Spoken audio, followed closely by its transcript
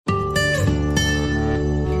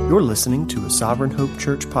You're listening to a Sovereign Hope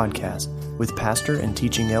Church podcast with pastor and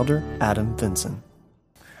teaching elder Adam Vinson.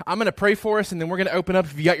 I'm going to pray for us, and then we're going to open up.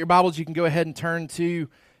 If you got your Bibles, you can go ahead and turn to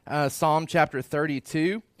Psalm chapter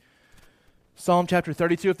 32. Psalm chapter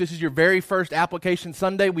 32, if this is your very first application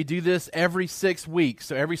Sunday, we do this every 6 weeks.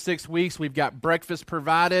 So every 6 weeks, we've got breakfast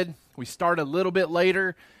provided. We start a little bit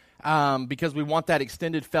later because we want that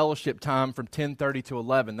extended fellowship time from 10:30 to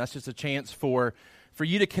 11. That's just a chance for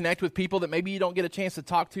you to connect with people that maybe you don't get a chance to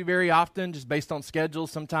talk to very often, just based on schedules.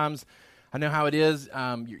 Sometimes, I know how it is,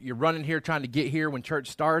 you're running here trying to get here when church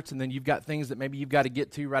starts, and then you've got things that maybe you've got to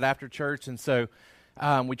get to right after church. And so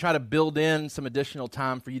we try to build in some additional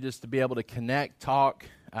time for you just to be able to connect, talk,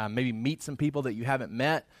 maybe meet some people that you haven't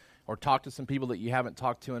met, or talk to some people that you haven't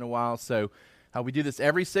talked to in a while. So we do this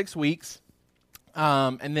every 6 weeks.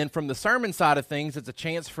 And then from the sermon side of things, it's a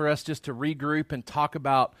chance for us just to regroup and talk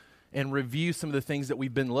about and review some of the things that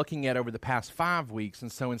we've been looking at over the past 5 weeks. And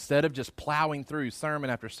so instead of just plowing through sermon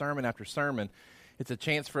after sermon after sermon, it's a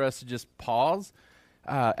chance for us to just pause,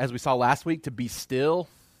 as we saw last week, to be still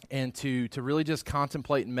and to really just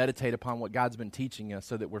contemplate and meditate upon what God's been teaching us,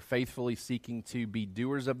 so that we're faithfully seeking to be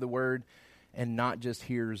doers of the word and not just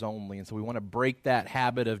hearers only. And so we want to break that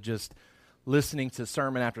habit of just listening to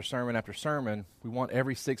sermon after sermon after sermon. We want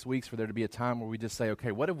every 6 weeks for there to be a time where we just say,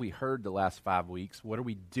 okay, what have we heard the last 5 weeks? What are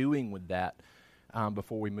we doing with that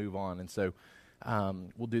before we move on? And so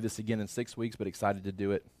we'll do this again in 6 weeks, but excited to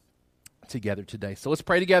do it together today. So let's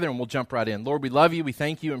pray together and we'll jump right in. Lord, we love you. We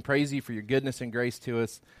thank you and praise you for your goodness and grace to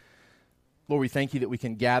us. Lord, we thank you that we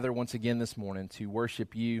can gather once again this morning to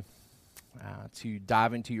worship you, to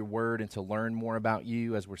dive into your word and to learn more about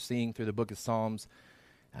you as we're seeing through the book of Psalms.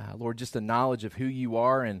 Lord, just a knowledge of who you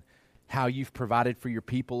are and how you've provided for your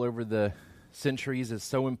people over the centuries is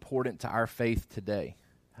so important to our faith today.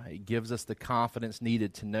 It gives us the confidence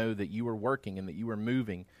needed to know that you are working and that you are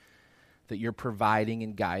moving, that you're providing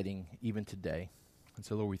and guiding even today. And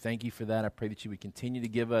so, Lord, we thank you for that. I pray that you would continue to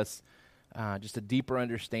give us just a deeper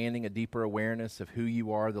understanding, a deeper awareness of who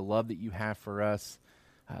you are, the love that you have for us,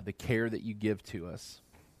 the care that you give to us.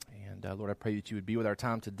 And, Lord, I pray that you would be with our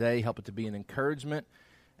time today, help it to be an encouragement,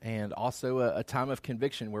 and also a time of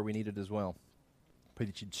conviction where we need it as well. Pray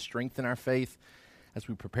that you'd strengthen our faith as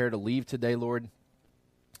we prepare to leave today, Lord.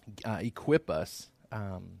 Equip us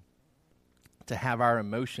to have our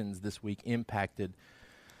emotions this week impacted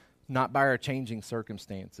not by our changing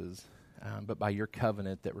circumstances, but by your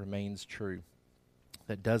covenant that remains true,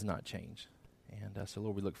 that does not change. And so,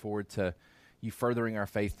 Lord, we look forward to you furthering our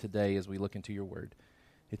faith today as we look into your word.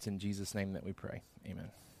 It's in Jesus' name that we pray. Amen.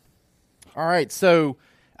 All right, so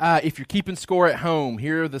if you're keeping score at home,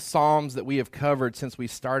 here are the Psalms that we have covered since we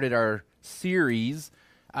started our series,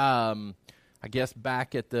 I guess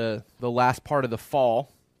back at the last part of the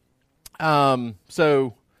fall.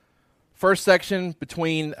 So first section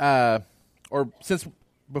since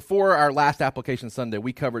before our last application Sunday,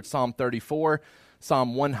 we covered Psalm 34,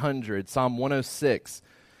 Psalm 100, Psalm 106,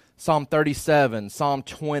 Psalm 37, Psalm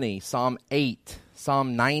 20, Psalm 8,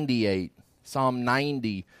 Psalm 98, Psalm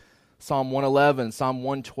 90, Psalm 111, Psalm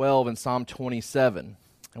 112, and Psalm 27.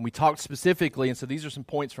 And we talked specifically, and so these are some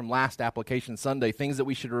points from last application Sunday, things that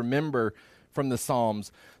we should remember from the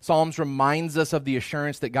Psalms. Psalms reminds us of the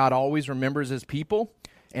assurance that God always remembers his people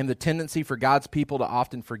and the tendency for God's people to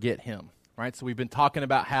often forget him, right? So we've been talking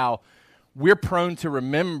about how we're prone to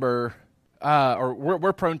remember, or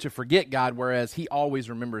we're prone to forget God, whereas he always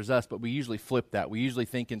remembers us, but we usually flip that. We usually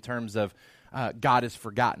think in terms of God has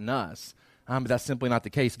forgotten us. But that's simply not the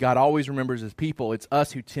case. God always remembers his people. It's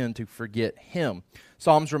us who tend to forget him.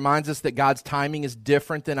 Psalms reminds us that God's timing is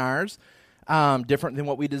different than ours, different than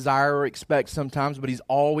what we desire or expect sometimes, but he's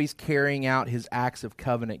always carrying out his acts of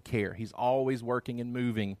covenant care. He's always working and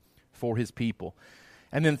moving for his people.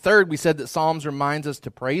 And then third, we said that Psalms reminds us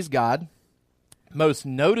to praise God, most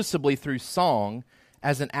noticeably through song,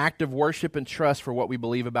 as an act of worship and trust for what we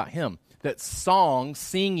believe about him. That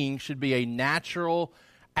singing should be a natural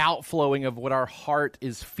outflowing of what our heart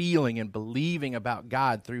is feeling and believing about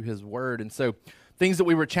God through his word. And so things that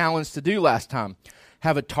we were challenged to do last time: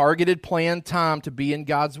 have a targeted planned time to be in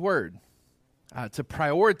God's word, to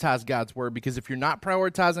prioritize God's word, because if you're not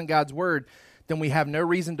prioritizing God's word, then we have no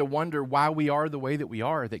reason to wonder why we are the way that we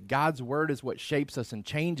are, that God's word is what shapes us and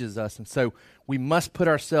changes us. And so we must put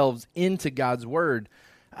ourselves into God's word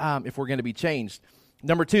if we're going to be changed.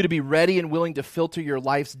 Number two, to be ready and willing to filter your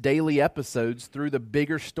life's daily episodes through the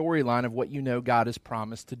bigger storyline of what you know God has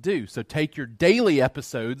promised to do. So take your daily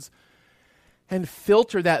episodes and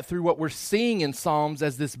filter that through what we're seeing in Psalms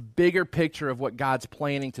as this bigger picture of what God's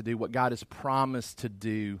planning to do, what God has promised to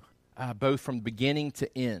do, both from beginning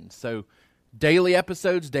to end. So Daily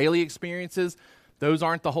episodes, daily experiences, those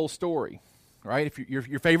aren't the whole story, right? If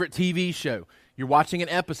your favorite TV show, you're watching an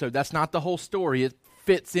episode, that's not the whole story. It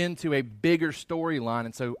fits into a bigger storyline,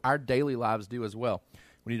 and so our daily lives do as well.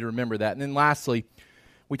 We need to remember that. And then lastly,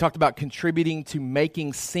 we talked about contributing to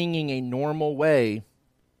making singing a normal way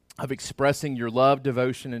of expressing your love,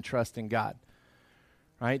 devotion, and trust in God,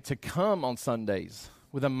 right? To come on Sundays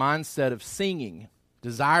with a mindset of singing,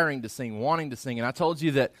 desiring to sing, wanting to sing. And I told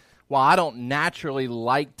you that while I don't naturally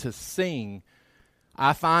like to sing,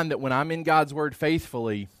 I find that when I'm in God's Word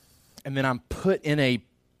faithfully and then I'm put in a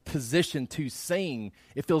position to sing,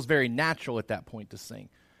 it feels very natural at that point to sing.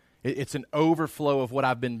 It's an overflow of what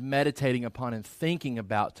I've been meditating upon and thinking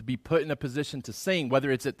about to be put in a position to sing,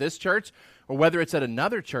 whether it's at this church or whether it's at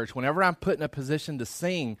another church. Whenever I'm put in a position to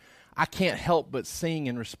sing, I can't help but sing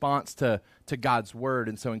in response to God's Word.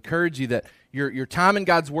 And so I encourage you that your time in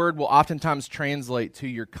God's Word will oftentimes translate to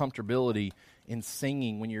your comfortability in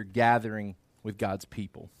singing when you're gathering with God's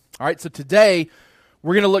people. All right, so today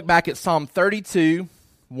we're going to look back at Psalm 32,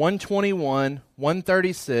 121,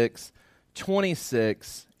 136,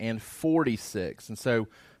 26, and 46. And so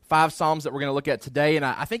 5 Psalms that we're going to look at today. And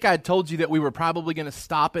I think I had told you that we were probably going to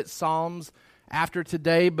stop at Psalms after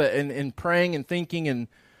today, but in praying and thinking and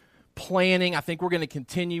planning, I think we're going to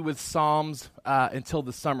continue with Psalms until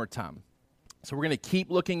the summertime. So we're going to keep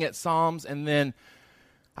looking at Psalms, and then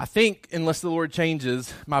I think, unless the Lord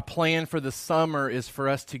changes, my plan for the summer is for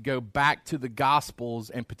us to go back to the Gospels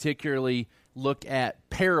and particularly look at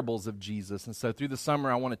parables of Jesus. And so through the summer,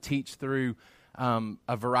 I want to teach through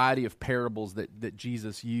a variety of parables that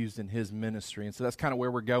Jesus used in his ministry. And so that's kind of where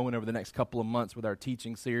we're going over the next couple of months with our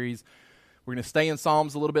teaching series. We're going to stay in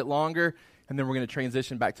Psalms a little bit longer, and then we're going to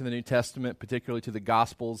transition back to the New Testament, particularly to the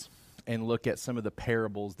Gospels, and look at some of the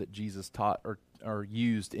parables that Jesus taught or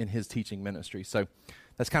used in his teaching ministry. So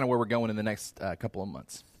that's kind of where we're going in the next couple of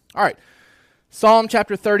months. All right, Psalm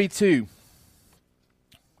chapter 32.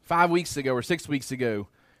 5 weeks ago or 6 weeks ago,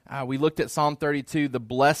 we looked at Psalm 32, the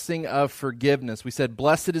blessing of forgiveness. We said,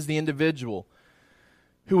 blessed is the individual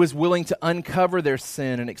who is willing to uncover their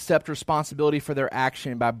sin and accept responsibility for their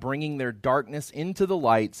action by bringing their darkness into the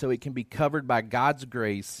light so it can be covered by God's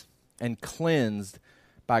grace and cleansed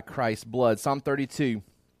by Christ's blood. Psalm 32,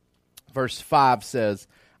 verse 5 says,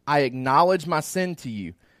 I acknowledge my sin to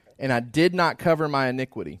you, and I did not cover my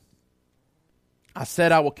iniquity. I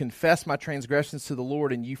said I will confess my transgressions to the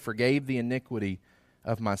Lord, and you forgave the iniquity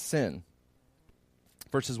of my sin.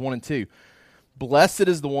 Verses 1 and 2. Blessed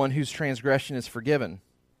is the one whose transgression is forgiven,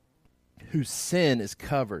 whose sin is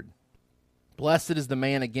covered. Blessed is the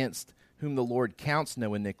man against whom the Lord counts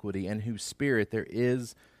no iniquity, and whose spirit there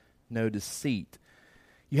is no deceit.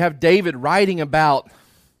 You have David writing about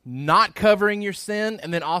not covering your sin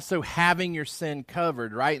and then also having your sin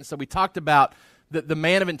covered, right? And so we talked about the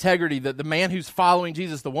man of integrity, the man who's following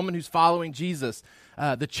Jesus, the woman who's following Jesus,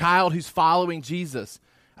 the child who's following Jesus,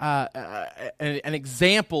 an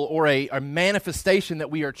example or a manifestation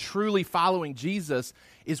that we are truly following Jesus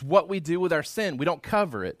is what we do with our sin. We don't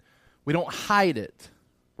cover it. We don't hide it,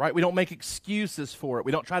 right? We don't make excuses for it.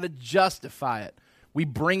 We don't try to justify it. We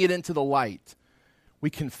bring it into the light. We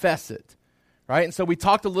confess it. Right? And so we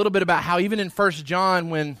talked a little bit about how even in 1 John,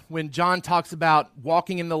 when John talks about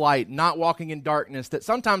walking in the light, not walking in darkness, that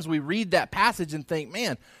sometimes we read that passage and think,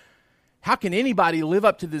 man, how can anybody live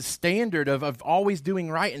up to this standard of always doing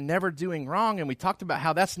right and never doing wrong? And we talked about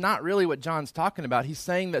how that's not really what John's talking about. He's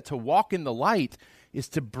saying that to walk in the light is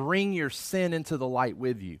to bring your sin into the light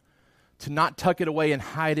with you, to not tuck it away and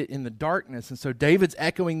hide it in the darkness. And so David's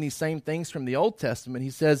echoing these same things from the Old Testament. He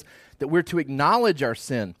says that we're to acknowledge our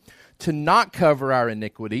sin, to not cover our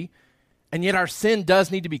iniquity, and yet our sin does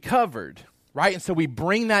need to be covered, right? And so we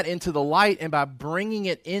bring that into the light, and by bringing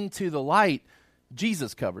it into the light,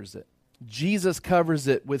 Jesus covers it. Jesus covers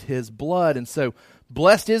it with his blood. And so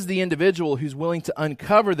blessed is the individual who's willing to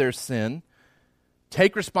uncover their sin,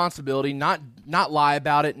 take responsibility, not lie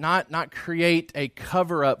about it, not create a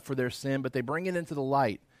cover-up for their sin, but they bring it into the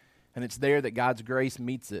light, and it's there that God's grace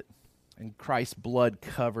meets it. And Christ's blood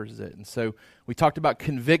covers it. And so we talked about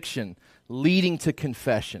conviction leading to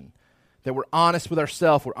confession, that we're honest with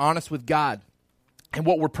ourselves, we're honest with God. And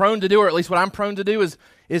what we're prone to do, or at least what I'm prone to do, is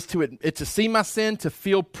to see my sin, to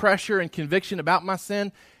feel pressure and conviction about my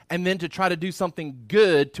sin, and then to try to do something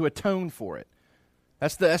good to atone for it.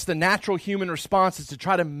 That's the natural human response, is to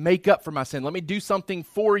try to make up for my sin. Let me do something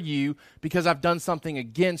for you because I've done something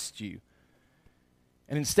against you.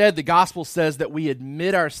 And instead, the gospel says that we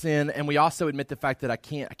admit our sin, and we also admit the fact that I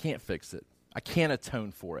can't fix it. I can't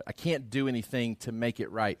atone for it. I can't do anything to make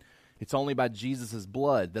it right. It's only by Jesus'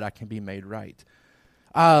 blood that I can be made right.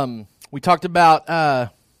 We talked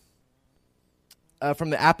about, from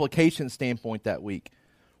the application standpoint that week,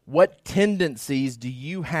 what tendencies do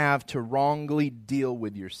you have to wrongly deal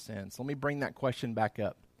with your sins? Let me bring that question back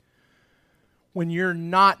up. When you're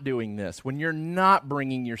not doing this, when you're not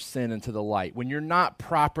bringing your sin into the light, when you're not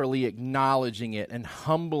properly acknowledging it and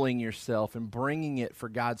humbling yourself and bringing it for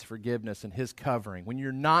God's forgiveness and His covering, when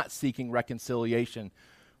you're not seeking reconciliation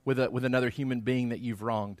with another human being that you've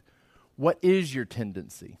wronged, what is your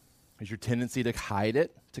tendency? Is your tendency to hide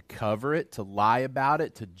it, to cover it, to lie about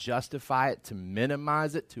it, to justify it, to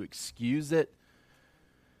minimize it, to excuse it,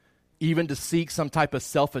 even to seek some type of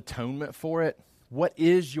self-atonement for it? What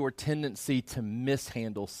is your tendency to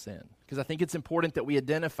mishandle sin? Because I think it's important that we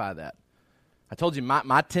identify that. I told you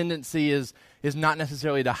my tendency is not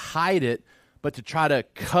necessarily to hide it, but to try to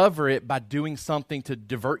cover it by doing something to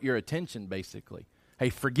divert your attention, basically. Hey,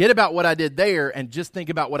 forget about what I did there and just think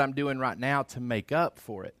about what I'm doing right now to make up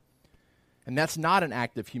for it. And that's not an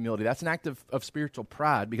act of humility. That's an act of spiritual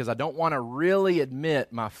pride, because I don't want to really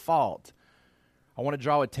admit my fault. I want to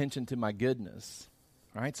draw attention to my goodness.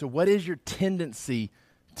 All right, so what is your tendency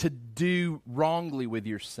to do wrongly with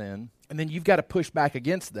your sin? And then you've got to push back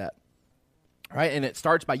against that. All right, and it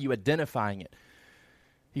starts by you identifying it.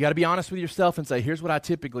 You got to be honest with yourself and say, here's what I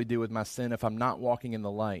typically do with my sin if I'm not walking in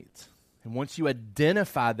the light. And once you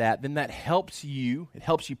identify that, then that helps you. It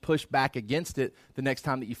helps you push back against it the next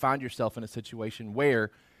time that you find yourself in a situation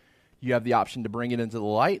where you have the option to bring it into the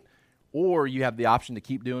light, or you have the option to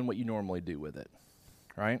keep doing what you normally do with it.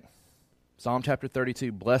 Right? Psalm chapter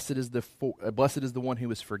 32, blessed is the one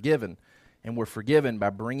who is forgiven, and we're forgiven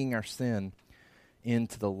by bringing our sin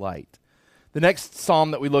into the light. The next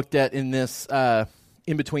psalm that we looked at in this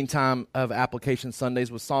in-between time of application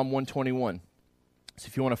Sundays was Psalm 121. So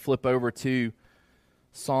if you want to flip over to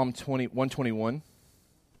Psalm 121.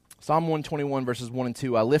 Psalm 121 verses 1 and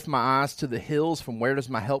 2. I lift my eyes to the hills, from where does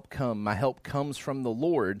my help come? My help comes from the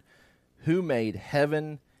Lord, who made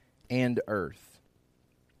heaven and earth.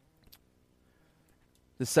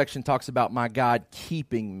 This section talks about my God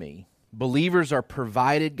keeping me. Believers are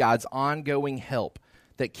provided God's ongoing help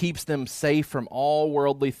that keeps them safe from all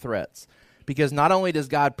worldly threats. Because not only does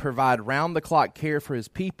God provide round-the-clock care for His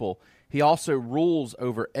people, He also rules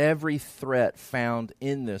over every threat found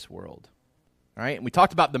in this world. All right? And we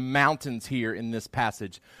talked about the mountains here in this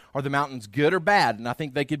passage. Are the mountains good or bad? And I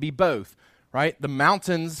think they could be both. Right? The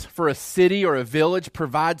mountains for a city or a village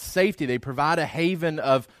provide safety. They provide a haven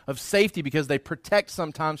of safety because they protect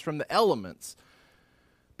sometimes from the elements.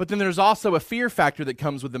 But then there's also a fear factor that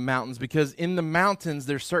comes with the mountains, because in the mountains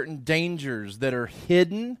there's certain dangers that are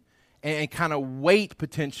hidden and kind of wait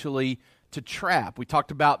potentially to trap. We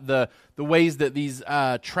talked about the ways that these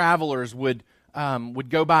travelers would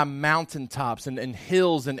go by mountaintops and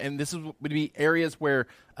hills, and this would be areas where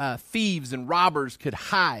thieves and robbers could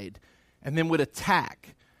hide and then would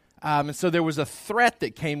attack. And so there was a threat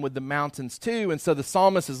that came with the mountains too. And so the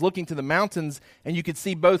psalmist is looking to the mountains, and you could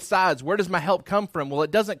see both sides. Where does my help come from? Well,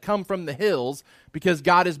 it doesn't come from the hills, because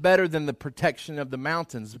God is better than the protection of the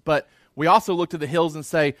mountains. But we also look to the hills and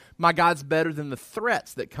say, my God's better than the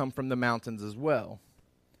threats that come from the mountains as well.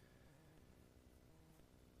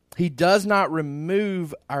 He does not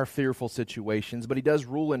remove our fearful situations, but He does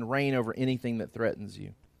rule and reign over anything that threatens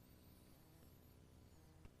you.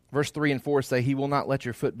 Verse 3 and 4 say, He will not let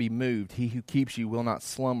your foot be moved. He who keeps you will not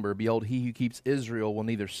slumber. Behold, He who keeps Israel will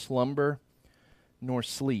neither slumber nor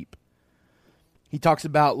sleep. He talks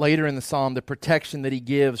about later in the psalm the protection that He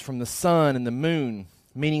gives from the sun and the moon,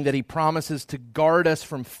 meaning that He promises to guard us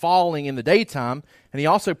from falling in the daytime, and He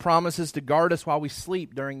also promises to guard us while we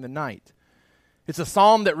sleep during the night. It's a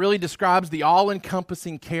psalm that really describes the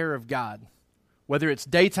all-encompassing care of God. Whether it's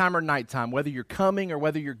daytime or nighttime, whether you're coming or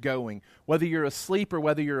whether you're going, whether you're asleep or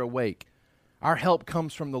whether you're awake, our help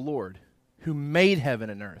comes from the Lord, who made heaven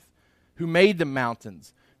and earth, who made the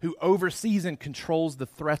mountains, who oversees and controls the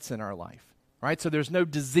threats in our life. Right? So there's no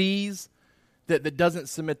disease that doesn't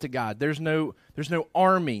submit to God. There's no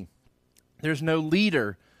army, there's no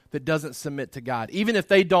leader that doesn't submit to God. Even if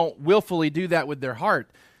they don't willfully do that with their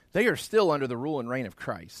heart, they are still under the rule and reign of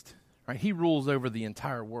Christ. Right? He rules over the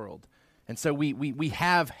entire world. And so we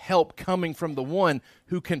have help coming from the one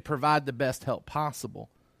who can provide the best help possible.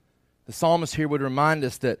 The psalmist here would remind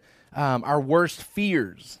us that our worst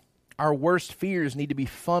fears need to be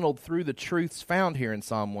funneled through the truths found here in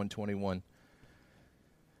Psalm 121.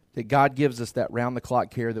 That God gives us that round-the-clock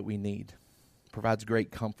care that we need. Provides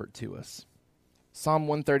great comfort to us. Psalm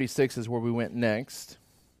 136 is where we went next.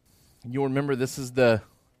 And you'll remember this is the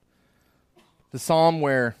psalm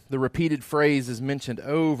where the repeated phrase is mentioned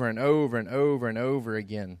over and over and over and over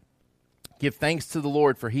again. Give thanks to the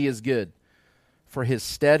Lord, for he is good, for his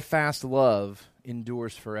steadfast love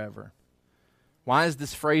endures forever. Why is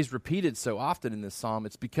this phrase repeated so often in this psalm?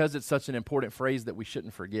 It's because it's such an important phrase that we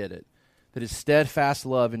shouldn't forget it, that his steadfast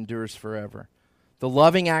love endures forever. The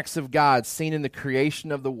loving acts of God seen in the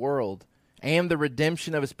creation of the world and the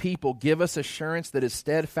redemption of his people give us assurance that his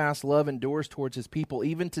steadfast love endures towards his people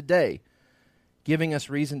even today, giving us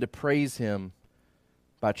reason to praise him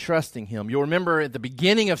by trusting him. You'll remember at the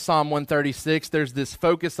beginning of Psalm 136, there's this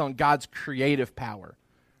focus on God's creative power,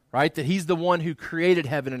 right? That he's the one who created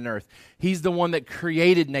heaven and earth. He's the one that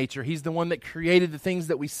created nature. He's the one that created the things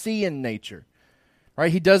that we see in nature,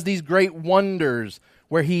 right? He does these great wonders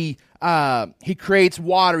where he creates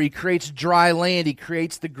water, he creates dry land, he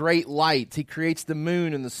creates the great lights, he creates the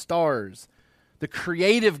moon and the stars. The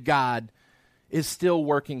creative God is still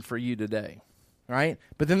working for you today. Right?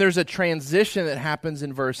 But then there's a transition that happens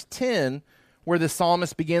in verse 10 where the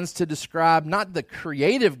psalmist begins to describe not the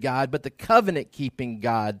creative God, but the covenant-keeping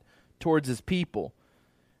God towards his people.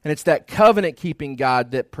 And it's that covenant-keeping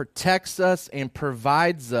God that protects us and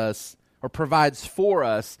provides us, or provides for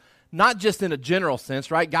us, not just in a general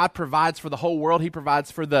sense, right? God provides for the whole world. He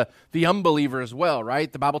provides for the unbeliever as well,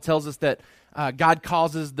 right? The Bible tells us that God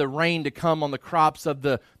causes the rain to come on the crops of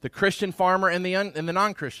the Christian farmer and the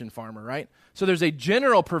non-Christian farmer, right? So there's a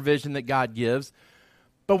general provision that God gives,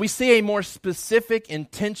 but we see a more specific,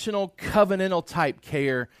 intentional, covenantal type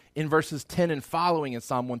care in verses 10 and following in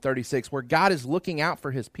Psalm 136, where God is looking out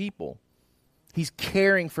for his people. He's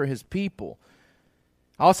caring for his people.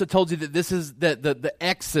 I also told you that this is the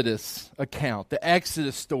Exodus account, the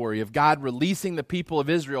Exodus story of God releasing the people of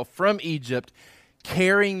Israel from Egypt,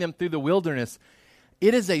 carrying them through the wilderness.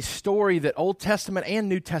 It is a story that Old Testament and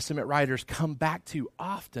New Testament writers come back to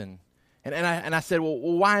often. And I said, well,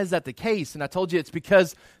 why is that the case? And I told you it's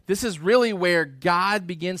because this is really where God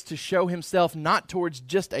begins to show himself not towards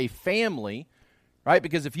just a family, right?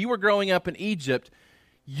 Because if you were growing up in Egypt,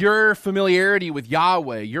 your familiarity with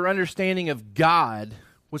Yahweh, your understanding of God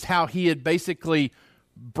was how he had basically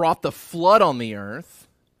brought the flood on the earth,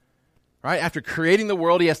 right? After creating the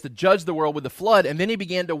world, he has to judge the world with the flood, and then he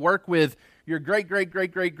began to work with your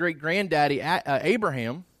great-great-great-great-great-granddaddy,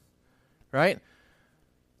 Abraham, right?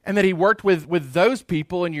 And that he worked with those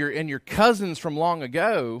people and your cousins from long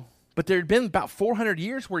ago, but there had been about 400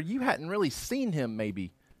 years where you hadn't really seen him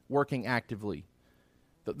maybe working actively.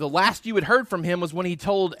 The last you had heard from him was when he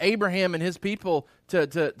told Abraham and his people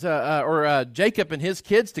or Jacob and his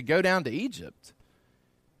kids to go down to Egypt.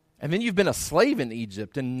 And then you've been a slave in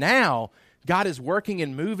Egypt, and now God is working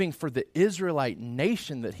and moving for the Israelite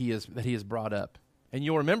nation that he has brought up. And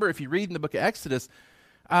you'll remember if you read in the book of Exodus,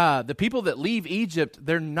 the people that leave Egypt,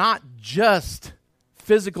 they're not just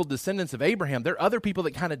physical descendants of Abraham. They're other people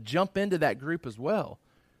that kind of jump into that group as well,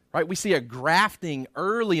 right? We see a grafting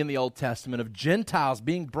early in the Old Testament of Gentiles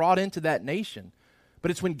being brought into that nation. But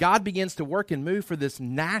it's when God begins to work and move for this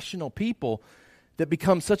national people that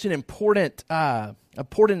becomes such an important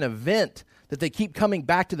event that they keep coming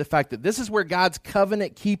back to the fact that this is where God's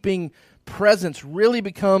covenant-keeping presence really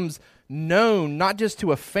becomes known, not just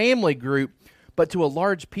to a family group, but to a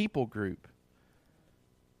large people group.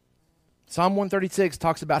 Psalm 136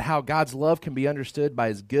 talks about how God's love can be understood by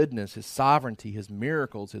his goodness, his sovereignty, his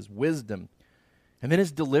miracles, his wisdom, and then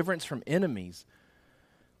his deliverance from enemies.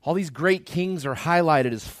 All these great kings are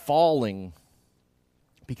highlighted as falling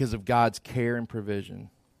because of God's care and provision.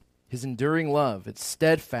 His enduring love, it's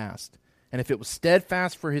steadfast. And if it was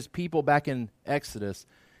steadfast for his people back in Exodus,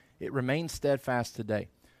 it remains steadfast today.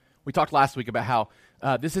 We talked last week about how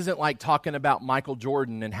this isn't like talking about Michael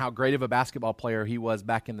Jordan and how great of a basketball player he was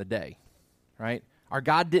back in the day, right? Our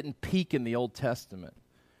God didn't peak in the Old Testament.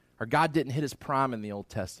 Our God didn't hit his prime in the Old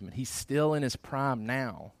Testament. He's still in his prime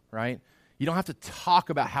now, right? You don't have to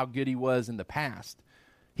talk about how good he was in the past.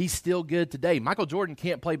 He's still good today. Michael Jordan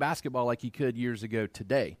can't play basketball like he could years ago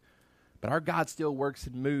today. But our God still works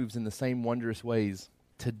and moves in the same wondrous ways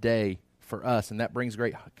today for us, and that brings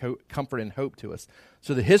great comfort and hope to us.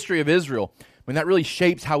 So the history of Israel, when that really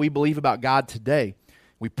shapes how we believe about God today,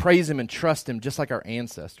 we praise him and trust him just like our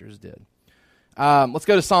ancestors did. Let's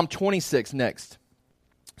go to Psalm 26 next.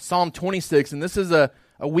 Psalm 26, and this is a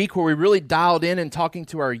week where we really dialed in and talking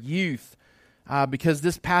to our youth because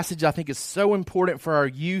this passage I think is so important for our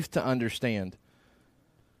youth to understand.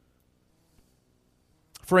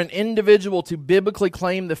 For an individual to biblically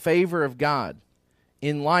claim the favor of God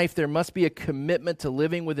in life, there must be a commitment to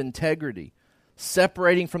living with integrity,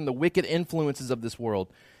 separating from the wicked influences of this world,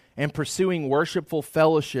 and pursuing worshipful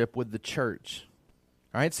fellowship with the church.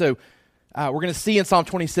 All right, so we're going to see in Psalm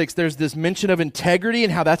 26, there's this mention of integrity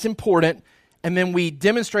and how that's important, And then we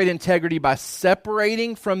demonstrate integrity by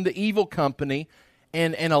separating from the evil company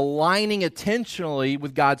and aligning intentionally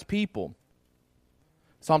with God's people.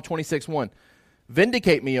 Psalm 26:1.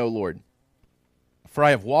 Vindicate me, O Lord, for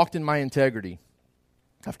I have walked in my integrity.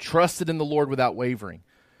 I've trusted in the Lord without wavering.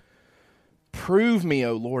 Prove me,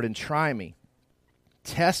 O Lord, and try me.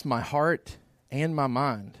 Test my heart and my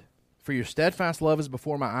mind. For your steadfast love is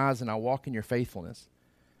before my eyes, and I walk in your faithfulness.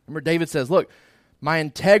 Remember, David says, look, my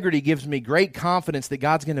integrity gives me great confidence that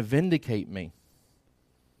God's going to vindicate me.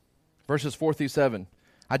 Verses 4-7.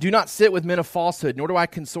 I do not sit with men of falsehood, nor do I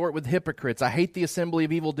consort with hypocrites. I hate the assembly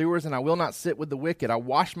of evildoers, and I will not sit with the wicked. I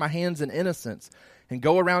wash my hands in innocence and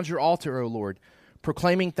go around your altar, O Lord,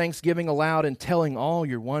 proclaiming thanksgiving aloud and telling all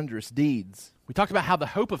your wondrous deeds. We talked about how the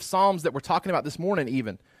hope of Psalms that we're talking about this morning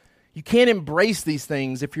even, you can't embrace these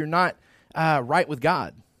things if you're not right with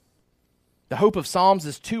God. The hope of Psalms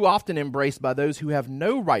is too often embraced by those who have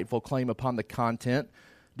no rightful claim upon the content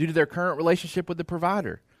due to their current relationship with the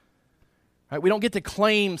provider. Right? We don't get to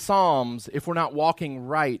claim Psalms if we're not walking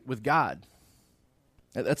right with God.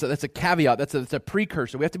 That's a caveat. That's a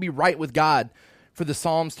precursor. We have to be right with God for the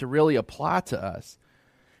Psalms to really apply to us.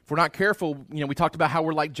 If we're not careful, we talked about how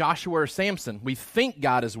we're like Joshua or Samson. We think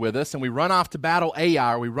God is with us, and we run off to battle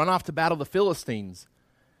Ai, or we run off to battle the Philistines.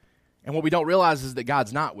 And what we don't realize is that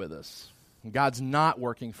God's not with us. God's not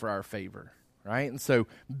working for our favor, right? And so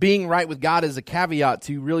being right with God is a caveat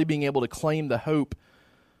to really being able to claim the hope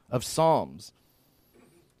of Psalms.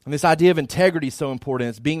 And this idea of integrity is so important.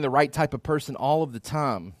 It's being the right type of person all of the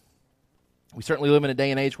time. We certainly live in a day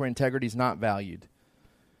and age where integrity is not valued.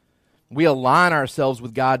 We align ourselves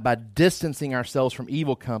with God by distancing ourselves from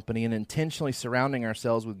evil company and intentionally surrounding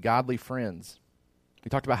ourselves with godly friends. We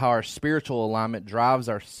talked about how our spiritual alignment drives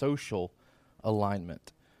our social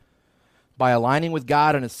alignment. By aligning with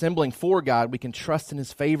God and assembling for God, we can trust in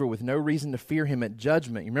His favor with no reason to fear Him at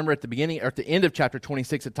judgment. You remember at the beginning, or at the end of chapter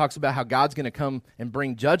 26, it talks about how God's going to come and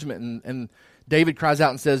bring judgment. And David cries out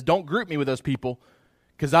and says, don't group me with those people,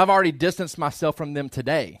 because I've already distanced myself from them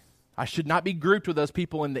today. I should not be grouped with those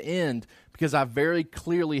people in the end, because I very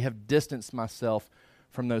clearly have distanced myself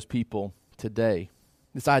from those people today.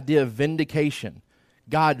 This idea of vindication,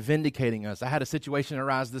 God vindicating us. I had a situation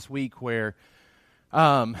arise this week where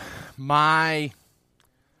I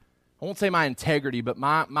won't say my integrity, but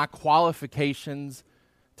my qualifications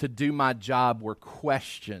to do my job were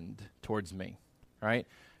questioned towards me, right?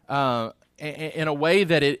 In a way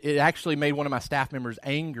that it actually made one of my staff members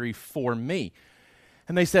angry for me.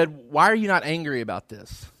 And they said, why are you not angry about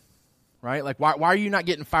this, right? Like, why are you not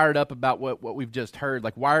getting fired up about what we've just heard?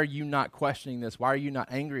 Like, why are you not questioning this? Why are you not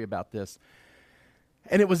angry about this?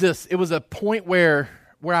 And it was a point where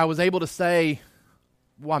I was able to say,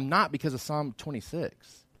 well, I'm not, because of Psalm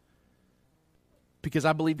 26. Because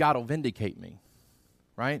I believe God will vindicate me,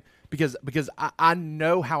 right? Because I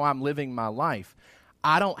know how I'm living my life.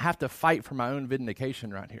 I don't have to fight for my own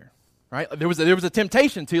vindication right here, right? There was a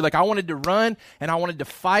temptation to, like, I wanted to run, and I wanted to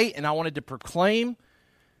fight, and I wanted to proclaim.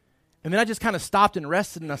 And then I just kind of stopped and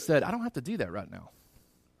rested, and I said, I don't have to do that right now,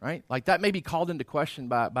 right? Like, that may be called into question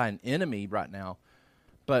by an enemy right now,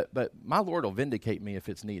 but my Lord will vindicate me if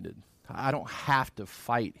it's needed. I don't have to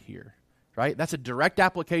fight here, right? That's a direct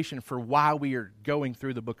application for why we are going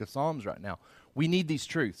through the book of Psalms right now. We need these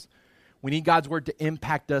truths. We need God's word to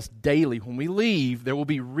impact us daily. When we leave, there will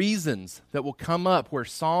be reasons that will come up where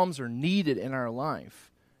Psalms are needed in our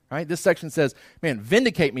life, right? This section says, man,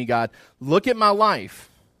 vindicate me, God. Look at my life.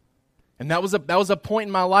 And that was a point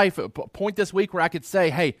in my life, a point this week where I could say,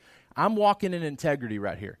 hey, I'm walking in integrity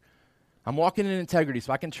right here. I'm walking in integrity,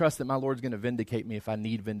 so I can trust that my Lord's going to vindicate me if I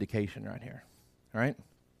need vindication right here. All right?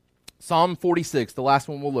 Psalm 46, the last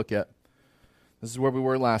one we'll look at. This is where we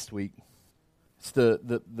were last week. It's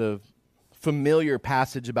the familiar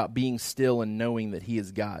passage about being still and knowing that He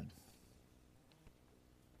is God.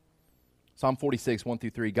 Psalm 46,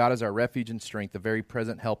 1-3. God is our refuge and strength, a very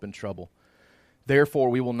present help in trouble.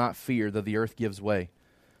 Therefore we will not fear, though the earth gives way.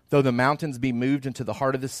 Though the mountains be moved into the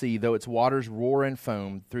heart of the sea, though its waters roar and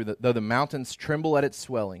foam, though the mountains tremble at its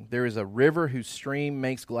swelling, there is a river whose stream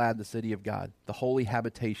makes glad the city of God, the holy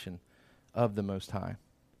habitation of the Most High.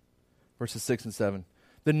 Verses 6 and 7.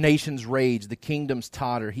 The nations rage, the kingdoms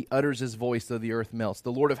totter. He utters His voice, though the earth melts.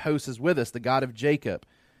 The Lord of hosts is with us. The God of Jacob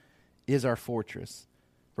is our fortress.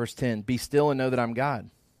 Verse 10. Be still and know that I'm God.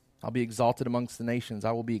 I'll be exalted amongst the nations.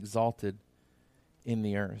 I will be exalted in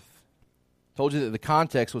the earth. Told you that the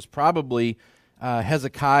context was probably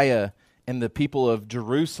Hezekiah and the people of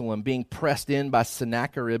Jerusalem being pressed in by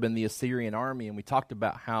Sennacherib and the Assyrian army. And we talked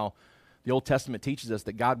about how the Old Testament teaches us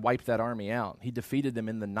that God wiped that army out. He defeated them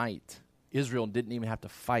in the night. Israel didn't even have to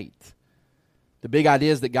fight. The big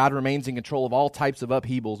idea is that God remains in control of all types of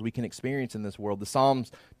upheavals we can experience in this world. The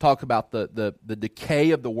Psalms talk about the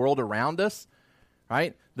decay of the world around us,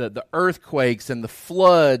 right? The earthquakes and the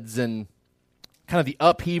floods and kind of the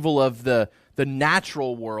upheaval of the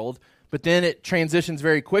natural world. But then it transitions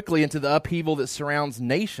very quickly into the upheaval that surrounds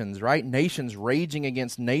nations, right? Nations raging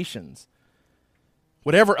against nations.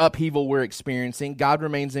 Whatever upheaval we're experiencing, God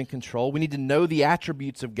remains in control. We need to know the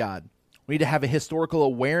attributes of God. We need to have a historical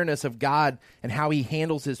awareness of God and how he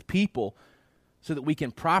handles his people so that we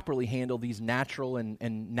can properly handle these natural and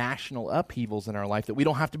national upheavals in our life, that we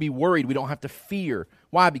don't have to be worried, we don't have to fear.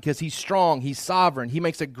 Why? Because he's strong, he's sovereign, he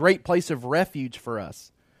makes a great place of refuge for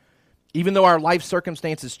us. Even though our life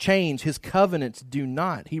circumstances change, his covenants do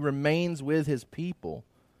not. He remains with his people.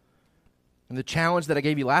 And the challenge that I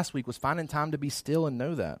gave you last week was finding time to be still and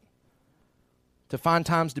know that. To find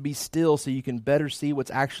times to be still so you can better see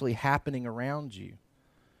what's actually happening around you.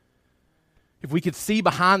 If we could see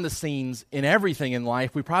behind the scenes in everything in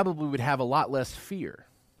life, we probably would have a lot less fear.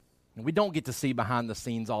 And we don't get to see behind the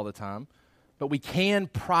scenes all the time, but we can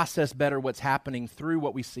process better what's happening through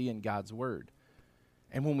what we see in God's Word.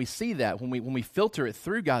 And when we see that, when we filter it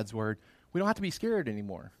through God's Word, we don't have to be scared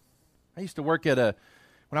anymore. I used to work when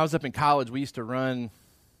I was up in college, we used to run,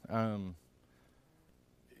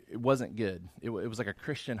 it wasn't good. It was like a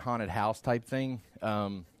Christian haunted house type thing.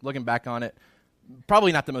 Looking back on it,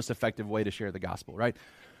 probably not the most effective way to share the gospel, right?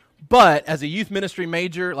 But as a youth ministry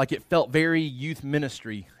major, like it felt very youth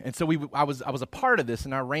ministry. And so I was a part of this,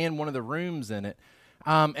 and I ran one of the rooms in it.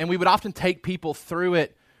 And we would often take people through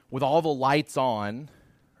it with all the lights on,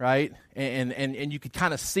 right? And you could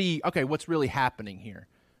kind of see, okay, what's really happening here,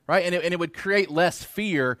 right? And it would create less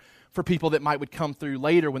fear for people that would come through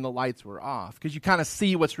later when the lights were off, because you kind of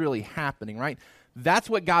see what's really happening, right? That's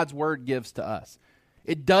what God's Word gives to us.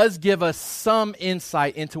 It does give us some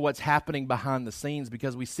insight into what's happening behind the scenes,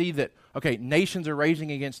 because we see that, okay, nations are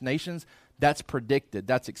raging against nations. That's predicted.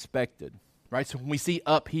 That's expected, right? So when we see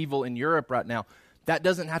upheaval in Europe right now, that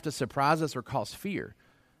doesn't have to surprise us or cause fear,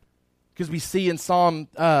 because we see in Psalm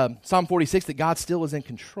 46 that God still is in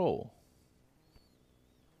control.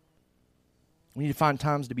 We need to find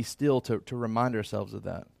times to be still to remind ourselves of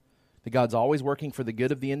that. That God's always working for the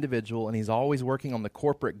good of the individual, and he's always working on the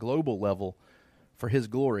corporate global level for his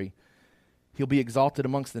glory. He'll be exalted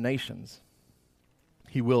amongst the nations.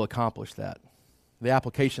 He will accomplish that. The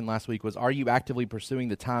application last week was, are you actively pursuing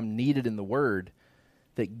the time needed in the Word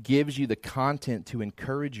that gives you the content to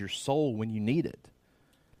encourage your soul when you need it?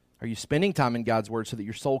 Are you spending time in God's Word so that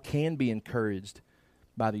your soul can be encouraged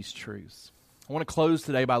by these truths? I want to close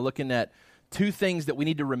today by looking at two things that we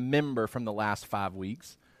need to remember from the last 5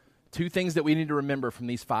 weeks, two things that we need to remember from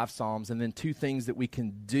these 5 Psalms, and then two things that we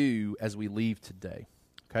can do as we leave today.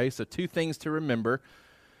 Okay, so 2 things to remember.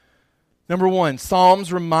 Number 1,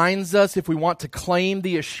 Psalms reminds us if we want to claim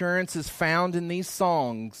the assurances found in these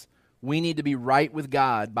songs, we need to be right with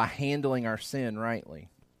God by handling our sin rightly.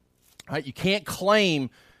 Right? You can't claim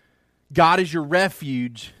God is your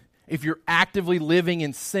refuge if you're actively living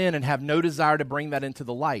in sin and have no desire to bring that into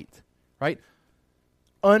the light. Right?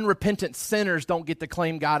 Unrepentant sinners don't get to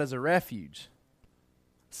claim God as a refuge.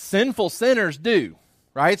 Sinful sinners do,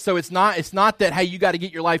 right? So it's not that, hey, you got to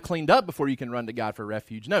get your life cleaned up before you can run to God for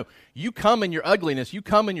refuge. No, you come in your ugliness, you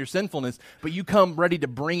come in your sinfulness, but you come ready to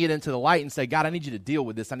bring it into the light and say, God, I need you to deal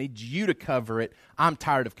with this. I need you to cover it. I'm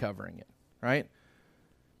tired of covering it, right?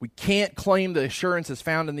 We can't claim the assurances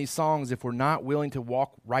found in these songs if we're not willing to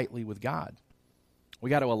walk rightly with God. We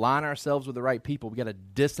got to align ourselves with the right people. We got to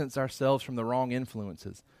distance ourselves from the wrong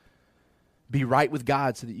influences. Be right with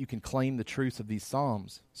God so that you can claim the truth of these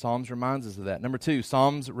Psalms. Psalms reminds us of that. Number 2,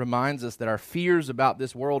 Psalms reminds us that our fears about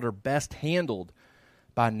this world are best handled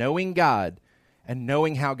by knowing God and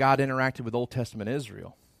knowing how God interacted with Old Testament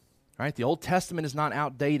Israel. Right? The Old Testament is not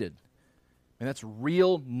outdated. And that's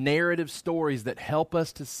real narrative stories that help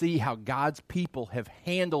us to see how God's people have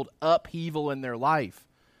handled upheaval in their life.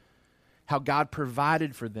 How God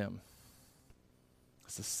provided for them.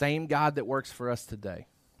 It's the same God that works for us today,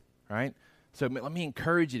 right? So let me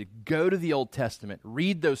encourage you to go to the Old Testament,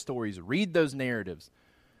 read those stories, read those narratives,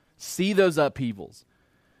 see those upheavals,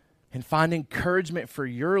 and find encouragement for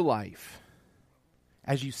your life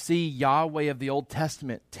as you see Yahweh of the Old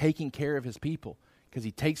Testament taking care of his people, because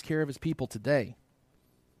he takes care of his people today.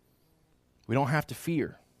 We don't have to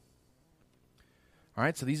fear. All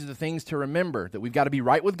right, so these are the things to remember, that we've got to be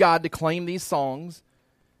right with God to claim these songs,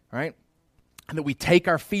 right? And that we take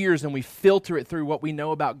our fears and we filter it through what we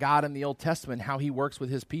know about God in the Old Testament, how he works with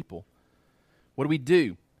his people. What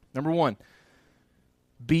do? Number 1,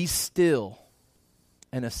 be still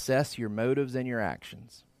and assess your motives and your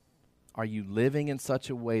actions. Are you living in such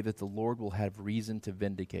a way that the Lord will have reason to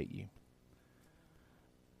vindicate you?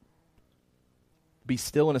 Be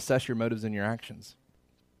still and assess your motives and your actions.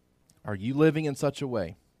 Are you living in such a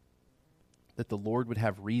way that the Lord would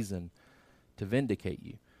have reason to vindicate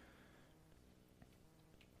you?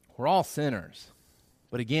 We're all sinners.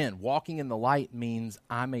 But again, walking in the light means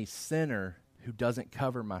I'm a sinner who doesn't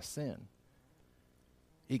cover my sin.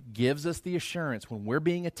 It gives us the assurance when we're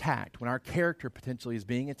being attacked, when our character potentially is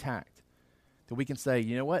being attacked, that we can say,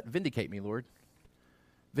 you know what? Vindicate me, Lord.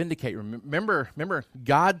 Vindicate. Remember,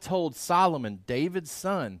 God told Solomon, David's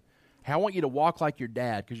son, hey, I want you to walk like your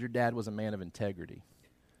dad because your dad was a man of integrity.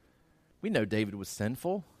 We know David was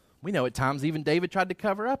sinful. We know at times even David tried to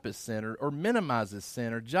cover up his sin or minimize his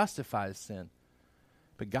sin or justify his sin.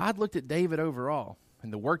 But God looked at David overall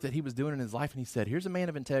and the work that he was doing in his life, and he said, here's a man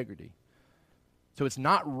of integrity. So it's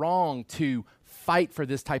not wrong to fight for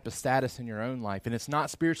this type of status in your own life, and it's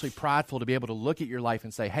not spiritually prideful to be able to look at your life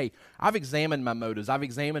and say, hey, I've examined my motives, I've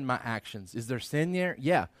examined my actions. Is there sin there?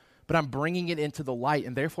 Yeah, but I'm bringing it into the light,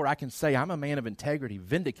 and therefore I can say, I'm a man of integrity.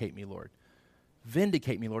 Vindicate me, Lord.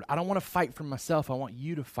 Vindicate me, Lord. I don't want to fight for myself. I want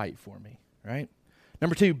you to fight for me, right?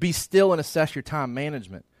 Number 2, be still and assess your time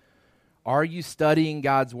management. Are you studying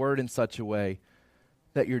God's word in such a way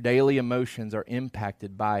that your daily emotions are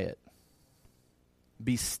impacted by it?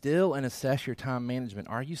 Be still and assess your time management.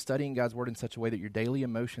 Are you studying God's word in such a way that your daily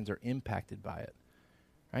emotions are impacted by it?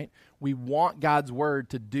 Right? We want God's word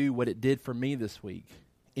to do what it did for me this week.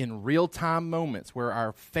 In real-time moments where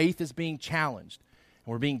our faith is being challenged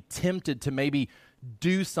and we're being tempted to maybe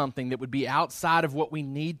do something that would be outside of what we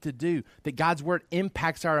need to do, that God's word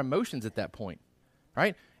impacts our emotions at that point.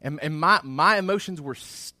 Right? And my emotions were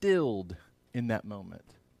stilled in that moment.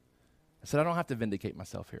 I said, I don't have to vindicate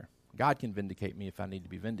myself here. God can vindicate me if I need to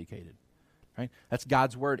be vindicated. Right? That's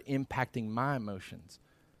God's word impacting my emotions.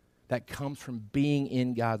 That comes from being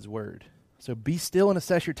in God's word. So be still and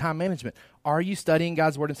assess your time management. Are you studying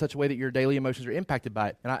God's word in such a way that your daily emotions are impacted by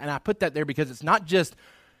it? And I put that there because it's not just,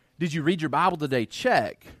 did you read your Bible today?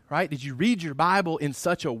 Check. Right? Did you read your Bible in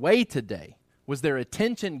such a way today? Was there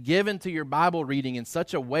attention given to your Bible reading in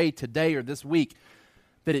such a way today or this week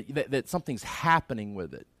that something's happening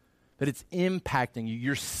with it? That it's impacting you.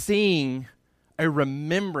 You're seeing a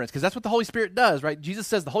remembrance, because that's what the Holy Spirit does, right? Jesus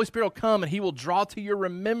says the Holy Spirit will come and he will draw to your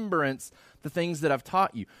remembrance the things that I've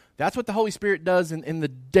taught you. That's what the Holy Spirit does in the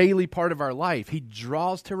daily part of our life. He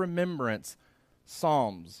draws to remembrance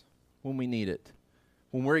Psalms when we need it.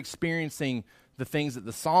 When we're experiencing the things that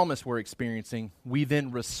the psalmists were experiencing, we then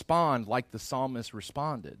respond like the psalmist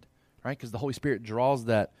responded, right? Because the Holy Spirit draws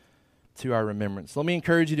that to our remembrance. Let me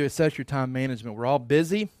encourage you to assess your time management. We're all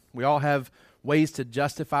busy. We all have ways to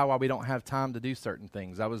justify why we don't have time to do certain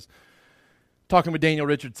things. I was talking with Daniel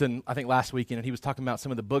Richardson, I think last weekend, and he was talking about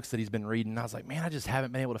some of the books that he's been reading. And I was like, man, I just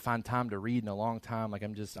haven't been able to find time to read in a long time. Like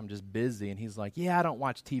I'm just busy. And he's like, yeah, I don't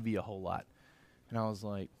watch TV a whole lot. And I was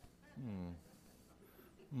like,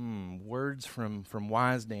 words from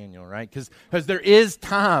wise Daniel, right? Because there is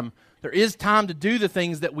time. There is time to do the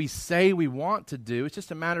things that we say we want to do. It's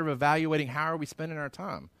just a matter of evaluating how are we spending our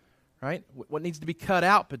time, right? What needs to be cut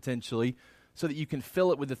out potentially so that you can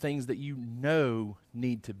fill it with the things that you know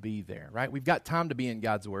need to be there, right? We've got time to be in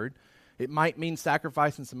God's word. It might mean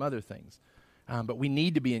sacrificing some other things, but we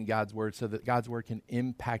need to be in God's word so that God's word can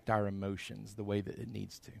impact our emotions the way that it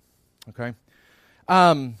needs to, okay?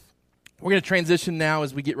 We're going to transition now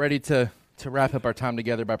as we get ready to wrap up our time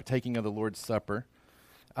together by partaking of the Lord's Supper.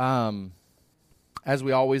 As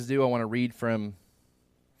we always do, I want to read from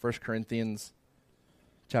 1 Corinthians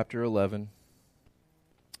chapter 11.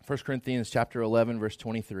 1 Corinthians chapter 11, verse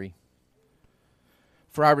 23.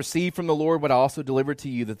 For I received from the Lord what I also delivered to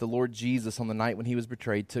you, that the Lord Jesus, on the night when he was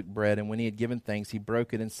betrayed, took bread, and when he had given thanks, he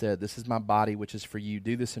broke it and said, "This is my body, which is for you.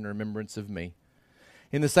 Do this in remembrance of me."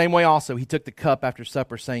 In the same way also, he took the cup after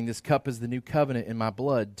supper, saying, "This cup is the new covenant in my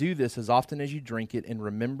blood. Do this as often as you drink it in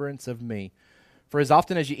remembrance of me. For as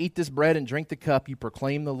often as you eat this bread and drink the cup, you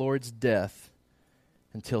proclaim the Lord's death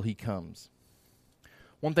until he comes."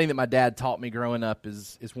 One thing that my dad taught me growing up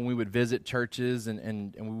is when we would visit churches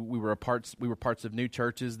and we were parts of new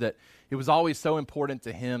churches, that it was always so important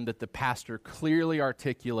to him that the pastor clearly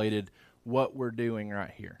articulated what we're doing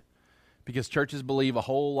right here. Because churches believe a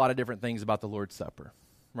whole lot of different things about the Lord's Supper,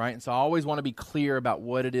 right? And so I always want to be clear about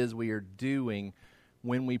what it is we are doing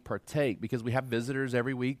when we partake, because we have visitors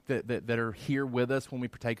every week that are here with us when we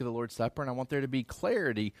partake of the Lord's Supper, and I want there to be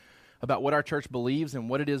clarity about what our church believes and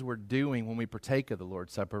what it is we're doing when we partake of the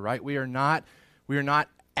Lord's Supper, right? We are not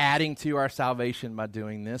adding to our salvation by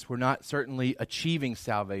doing this. We're not certainly achieving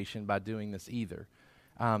salvation by doing this either.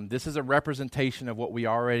 This is a representation of what we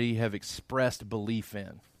already have expressed belief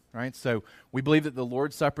in, right? So we believe that the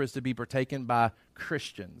Lord's Supper is to be partaken by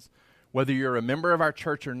Christians. Whether you're a member of our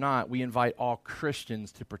church or not, we invite all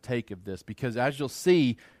Christians to partake of this, because as you'll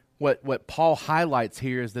see, what Paul highlights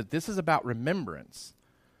here is that this is about remembrance,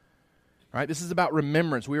 right? This is about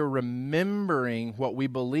remembrance. We are remembering what we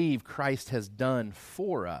believe Christ has done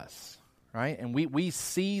for us, right? And we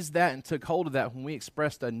seized that and took hold of that when we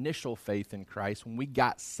expressed initial faith in Christ. When we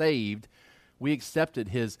got saved, we accepted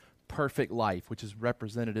his perfect life, which is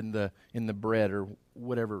represented in the bread or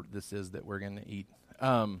whatever this is that we're going to eat.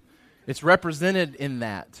 It's represented in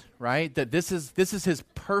that, right? That this is his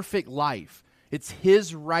perfect life. It's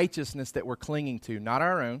his righteousness that we're clinging to, not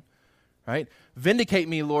our own, right? Vindicate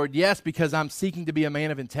me, Lord, yes, because I'm seeking to be a man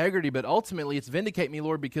of integrity, but ultimately it's vindicate me,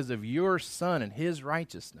 Lord, because of your Son and his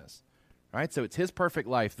righteousness, right? So it's his perfect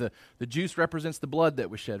life. The juice represents the blood that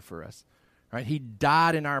was shed for us, right? He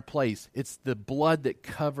died in our place. It's the blood that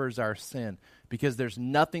covers our sin, because there's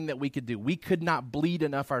nothing that we could do. We could not bleed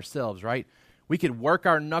enough ourselves, right? We could work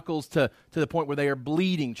our knuckles to the point where they are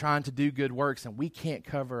bleeding, trying to do good works, and we can't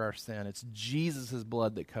cover our sin. It's Jesus'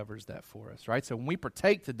 blood that covers that for us, right? So when we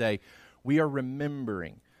partake today, we are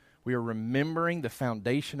remembering. We are remembering the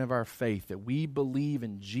foundation of our faith, that we believe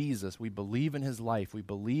in Jesus. We believe in his life. We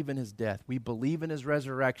believe in his death. We believe in his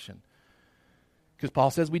resurrection. Because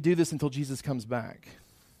Paul says we do this until Jesus comes back.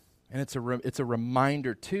 And it's a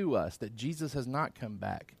reminder to us that Jesus has not come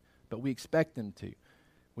back, but we expect him to.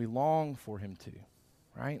 We long for him to,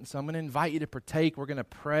 right? And so I'm going to invite you to partake. We're going to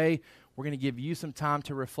pray. We're going to give you some time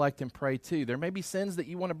to reflect and pray too. There may be sins that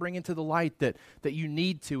you want to bring into the light that you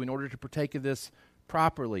need to in order to partake of this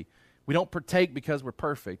properly. We don't partake because we're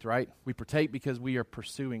perfect, right? We partake because we are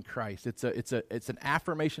pursuing Christ. It's an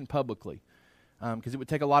affirmation publicly, because it would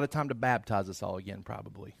take a lot of time to baptize us all again,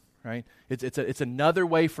 probably, right? It's another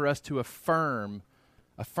way for us to affirm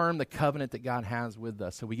the covenant that God has with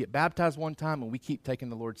us. So we get baptized one time and we keep taking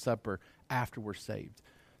the Lord's Supper after we're saved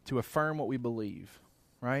to affirm what we believe,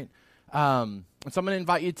 right? And so I'm going to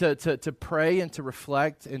invite you to pray and to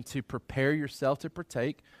reflect and to prepare yourself to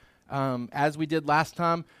partake. As we did last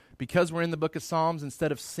time, because we're in the book of Psalms,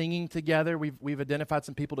 instead of singing together, we've identified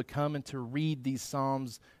some people to come and to read these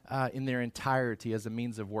Psalms in their entirety as a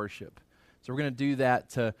means of worship. So we're going to do that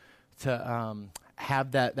to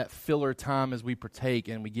have that filler time as we partake,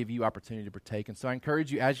 and we give you opportunity to partake. And so I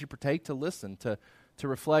encourage you, as you partake, to listen, to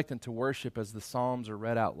reflect, and to worship as the Psalms are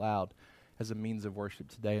read out loud as a means of worship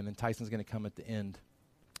today. And then Tyson's going to come at the end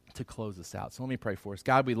to close us out. So let me pray for us.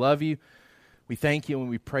 God, we love you. We thank you and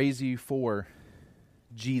we praise you for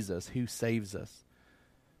Jesus who saves us.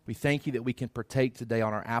 We thank you that we can partake today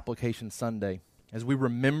on our Application Sunday. As we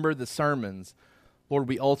remember the sermons, Lord,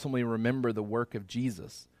 we ultimately remember the work of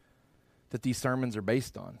Jesus that these sermons are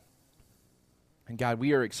based on. And God,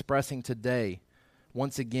 we are expressing today,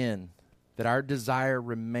 once again, that our desire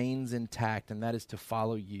remains intact, and that is to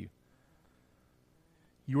follow you.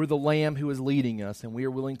 You are the Lamb who is leading us, and we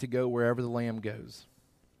are willing to go wherever the Lamb goes.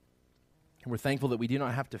 And we're thankful that we do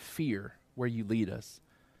not have to fear where you lead us.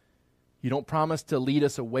 You don't promise to lead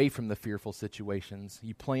us away from the fearful situations.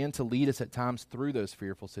 You plan to lead us at times through those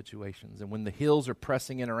fearful situations. And when the hills are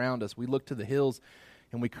pressing in around us, we look to the hills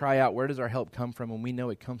and we cry out, where does our help come from? And we know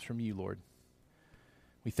it comes from you, Lord.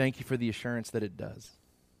 We thank you for the assurance that it does.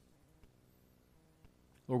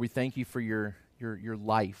 Lord, we thank you for your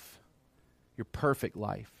life, your perfect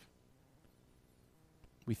life.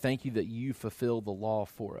 We thank you that you fulfill the law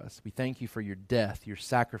for us. We thank you for your death, your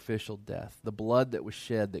sacrificial death, the blood that was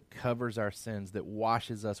shed that covers our sins, that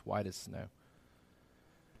washes us white as snow.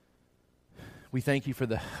 We thank you for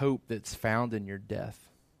the hope that's found in your death,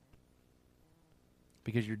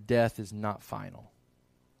 because your death is not final.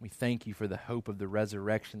 We thank you for the hope of the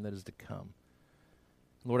resurrection that is to come.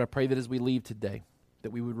 Lord, I pray that as we leave today,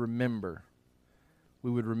 that we would remember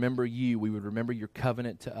you, we would remember your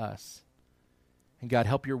covenant to us. And God,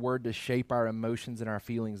 help your word to shape our emotions and our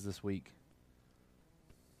feelings this week.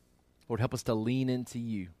 Lord, help us to lean into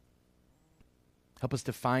you. Help us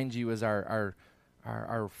to find you as our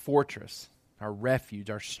fortress, our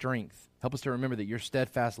refuge, our strength. Help us to remember that your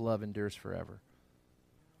steadfast love endures forever.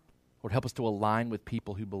 Lord, help us to align with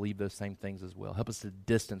people who believe those same things as well. Help us to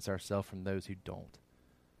distance ourselves from those who don't.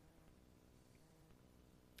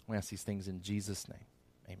 We ask these things in Jesus' name.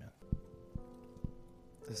 Amen.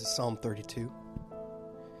 This is Psalm 32.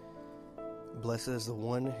 Blessed is the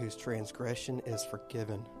one whose transgression is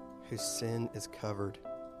forgiven, whose sin is covered.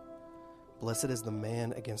 Blessed is the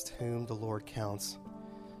man against whom the Lord counts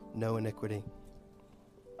no iniquity,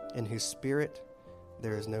 in whose spirit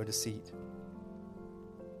there is no deceit.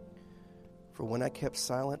 For when I kept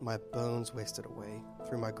silent, my bones wasted away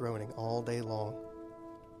through my groaning all day long.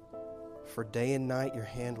 For day and night your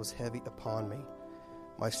hand was heavy upon me.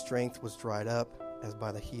 My strength was dried up as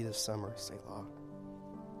by the heat of summer, Selah.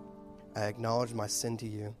 I acknowledged my sin to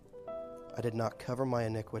you. I did not cover my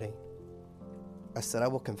iniquity. I said, I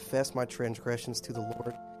will confess my transgressions to the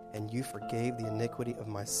Lord, and you forgave the iniquity of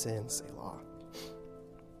my sin, Selah.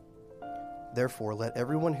 Therefore, let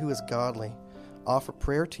everyone who is godly offer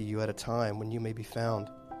prayer to you at a time when you may be found.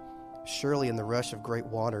 Surely in the rush of great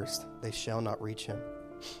waters they shall not reach him.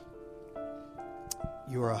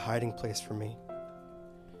 You are a hiding place for me.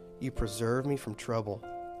 You preserve me from trouble.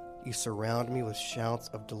 You surround me with shouts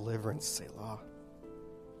of deliverance, Selah.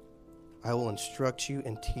 I will instruct you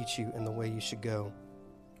and teach you in the way you should go.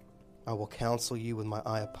 I will counsel you with my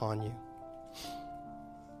eye upon you.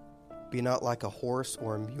 Be not like a horse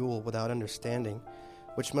or a mule without understanding,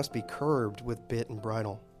 which must be curbed with bit and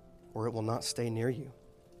bridle, or it will not stay near you.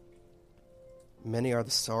 Many are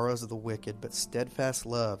the sorrows of the wicked, but steadfast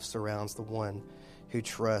love surrounds the one who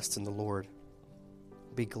trusts in the Lord.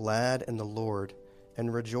 Be glad in the Lord,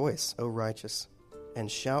 and rejoice, O righteous,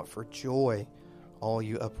 and shout for joy, all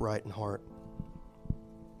you upright in heart.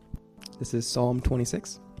 This is Psalm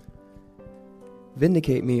 26.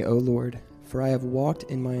 Vindicate me, O Lord, for I have walked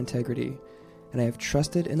in my integrity, and I have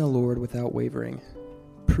trusted in the Lord without wavering.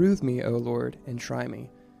 Prove me, O Lord, and try me.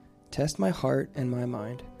 Test my heart and my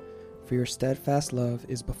mind, for your steadfast love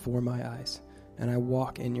is before my eyes, and I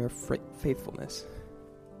walk in your faithfulness.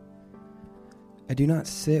 I do not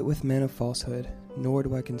sit with men of falsehood, nor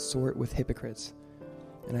do I consort with hypocrites.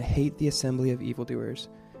 And I hate the assembly of evildoers,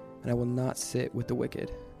 and I will not sit with the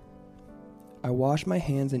wicked. I wash my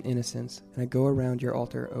hands in innocence, and I go around your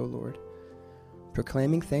altar, O Lord,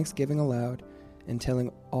 proclaiming thanksgiving aloud and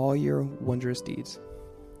telling all your wondrous deeds.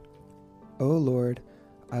 O Lord,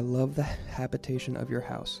 I love the habitation of your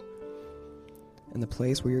house, and the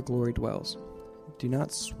place where your glory dwells. Do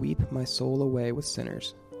not sweep my soul away with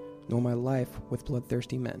sinners, nor my life with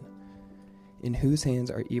bloodthirsty men, in whose hands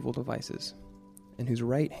are evil devices, and whose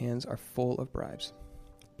right hands are full of bribes.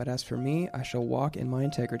 But as for me, I shall walk in my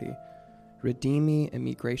integrity. Redeem me and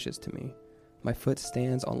be gracious to me. My foot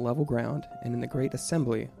stands on level ground, and in the great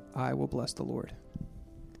assembly I will bless the Lord.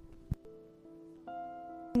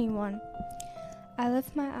 21. I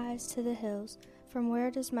lift my eyes to the hills. From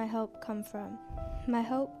where does my help come from? My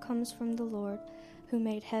hope comes from the Lord, who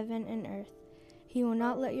made heaven and earth. He will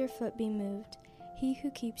not let your foot be moved. He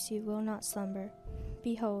who keeps you will not slumber.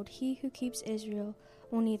 Behold, he who keeps Israel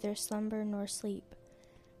will neither slumber nor sleep.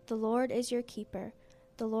 The Lord is your keeper.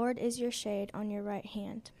 The Lord is your shade on your right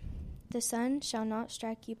hand. The sun shall not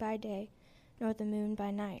strike you by day, nor the moon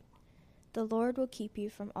by night. The Lord will keep you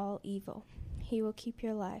from all evil. He will keep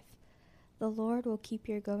your life. The Lord will keep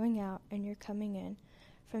your going out and your coming in,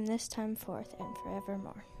 from this time forth and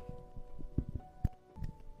forevermore.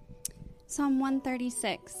 Psalm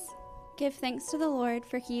 136. Give thanks to the Lord,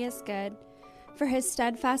 for he is good, for his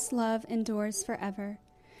steadfast love endures forever.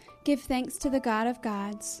 Give thanks to the God of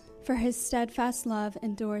gods, for his steadfast love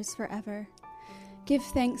endures forever. Give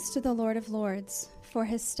thanks to the Lord of lords, for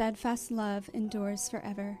his steadfast love endures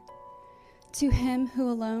forever. To him who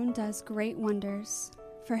alone does great wonders,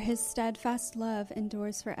 for his steadfast love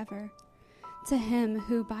endures forever. To him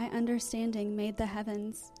who by understanding made the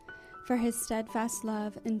heavens, for his steadfast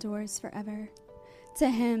love endures forever. To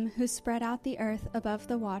him who spread out the earth above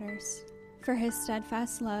the waters, for his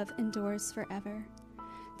steadfast love endures forever.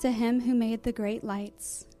 To him who made the great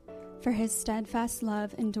lights, for his steadfast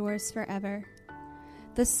love endures forever.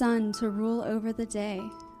 The sun to rule over the day,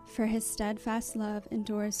 for his steadfast love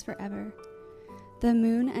endures forever. The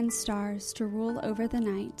moon and stars to rule over the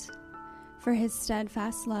night, for his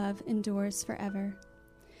steadfast love endures forever.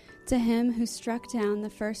 To him who struck down the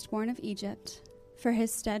firstborn of Egypt, for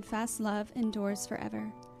his steadfast love endures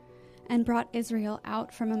forever, and brought Israel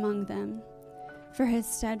out from among them, for his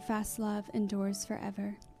steadfast love endures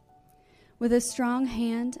forever. With a strong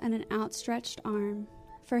hand and an outstretched arm,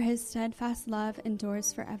 for his steadfast love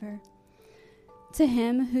endures forever. To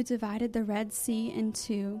him who divided the Red Sea in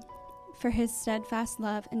two, for his steadfast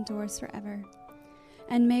love endures forever,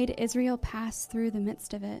 and made Israel pass through the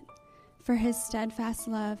midst of it, for his steadfast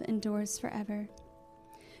love endures forever,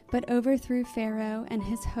 but overthrew Pharaoh and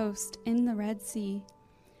his host in the Red Sea,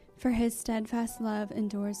 for his steadfast love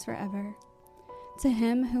endures forever. To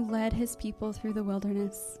him who led his people through the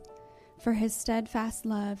wilderness, for his steadfast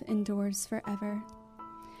love endures forever.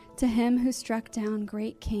 To him who struck down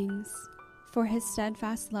great kings, for his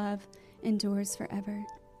steadfast love endures forever,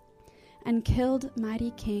 and killed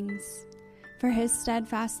mighty kings, for his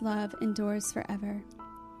steadfast love endures forever.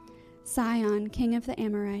 Sihon, king of the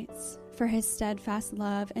Amorites, for his steadfast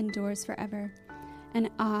love endures forever. And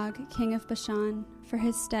Og, king of Bashan, for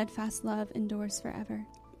his steadfast love endures forever.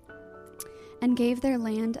 And gave their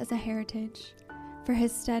land as a heritage, for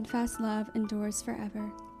his steadfast love endures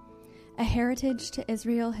forever. A heritage to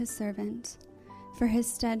Israel his servant, for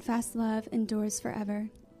his steadfast love endures forever.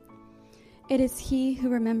 It is he who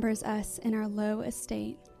remembers us in our low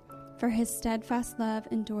estate, for his steadfast love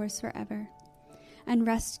endures forever, and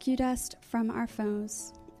rescued us from our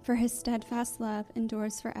foes, for his steadfast love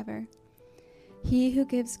endures forever. He who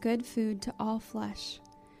gives good food to all flesh,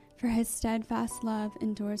 for his steadfast love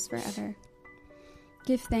endures forever.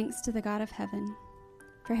 Give thanks to the God of heaven,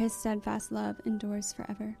 for his steadfast love endures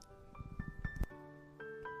forever.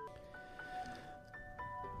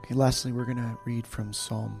 Okay, lastly, we're going to read from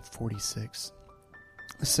Psalm 46.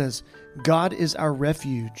 It says, God is our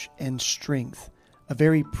refuge and strength, a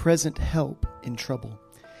very present help in trouble.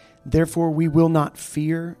 Therefore we will not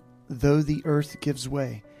fear, though the earth gives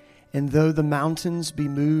way, and though the mountains be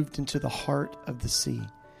moved into the heart of the sea,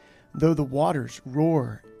 though the waters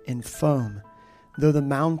roar and foam, though the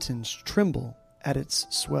mountains tremble at its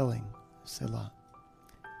swelling. Selah.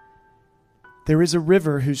 There is a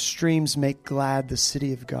river whose streams make glad the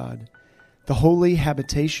city of God, the holy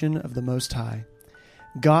habitation of the Most High.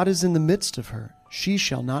 God is in the midst of her. She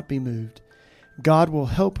shall not be moved. God will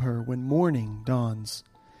help her when morning dawns.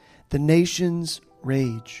 The nations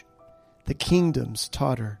rage. The kingdoms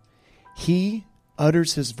totter. He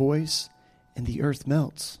utters his voice, and the earth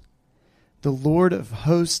melts. The Lord of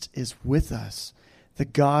hosts is with us. The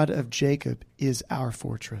God of Jacob is our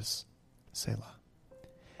fortress. Selah.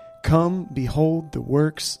 Come, behold the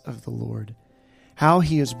works of the Lord, how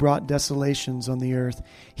he has brought desolations on the earth.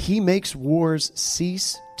 He makes wars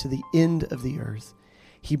cease to the end of the earth.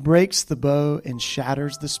 He breaks the bow and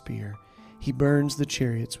shatters the spear. He burns the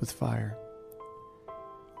chariots with fire.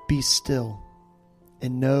 Be still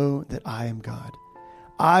and know that I am God.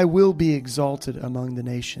 I will be exalted among the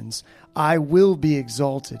nations. I will be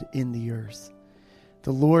exalted in the earth.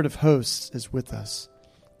 The Lord of hosts is with us.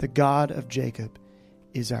 The God of Jacob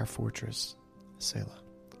is our fortress. Selah.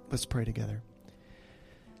 Let's pray together.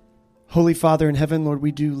 Holy Father in heaven, Lord,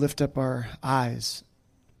 we do lift up our eyes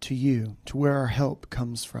to you, to where our help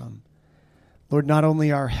comes from. Lord, not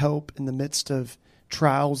only our help in the midst of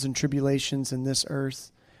trials and tribulations in this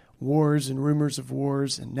earth, wars and rumors of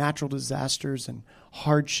wars and natural disasters and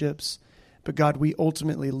hardships, but God, we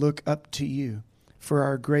ultimately look up to you for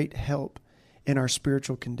our great help in our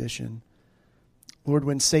spiritual condition. Lord,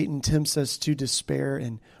 when Satan tempts us to despair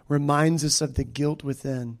and reminds us of the guilt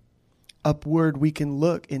within, upward we can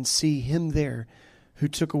look and see him there who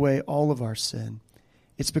took away all of our sin.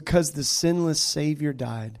 It's because the sinless Savior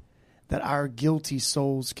died that our guilty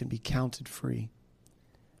souls can be counted free.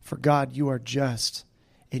 For God, you are just,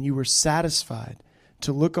 and you were satisfied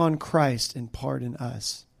to look on Christ and pardon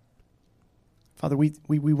us. Father, we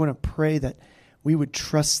want to pray that we would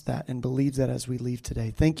trust that and believe that as we leave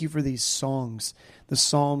today. Thank you for these songs, the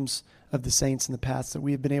Psalms of the saints in the past that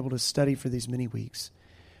we have been able to study for these many weeks.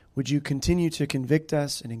 Would you continue to convict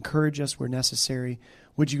us and encourage us where necessary?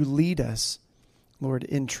 Would you lead us, Lord,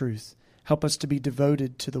 in truth? Help us to be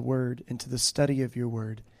devoted to the Word and to the study of your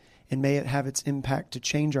Word. And may it have its impact to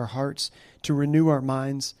change our hearts, to renew our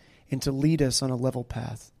minds, and to lead us on a level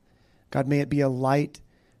path. God, may it be a light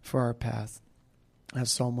for our path,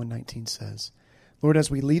 as Psalm 119 says. Lord,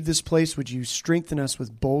 as we leave this place, would you strengthen us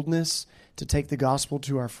with boldness to take the gospel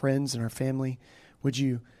to our friends and our family? Would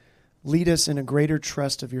you lead us in a greater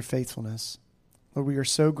trust of your faithfulness? Lord, we are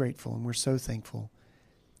so grateful and we're so thankful.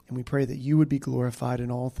 And we pray that you would be glorified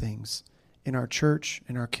in all things, in our church,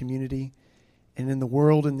 in our community, and in the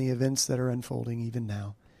world and the events that are unfolding even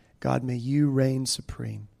now. God, may you reign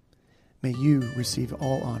supreme. May you receive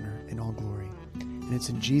all honor and all glory. And it's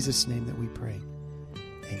in Jesus' name that we pray.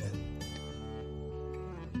 Amen.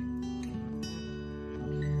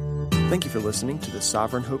 Thank you for listening to the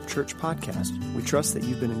Sovereign Hope Church podcast. We trust that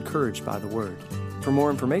you've been encouraged by the word. For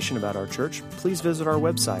more information about our church, please visit our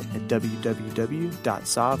website at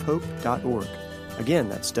www.sovhope.org. Again,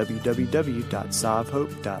 that's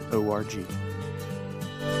www.sovhope.org.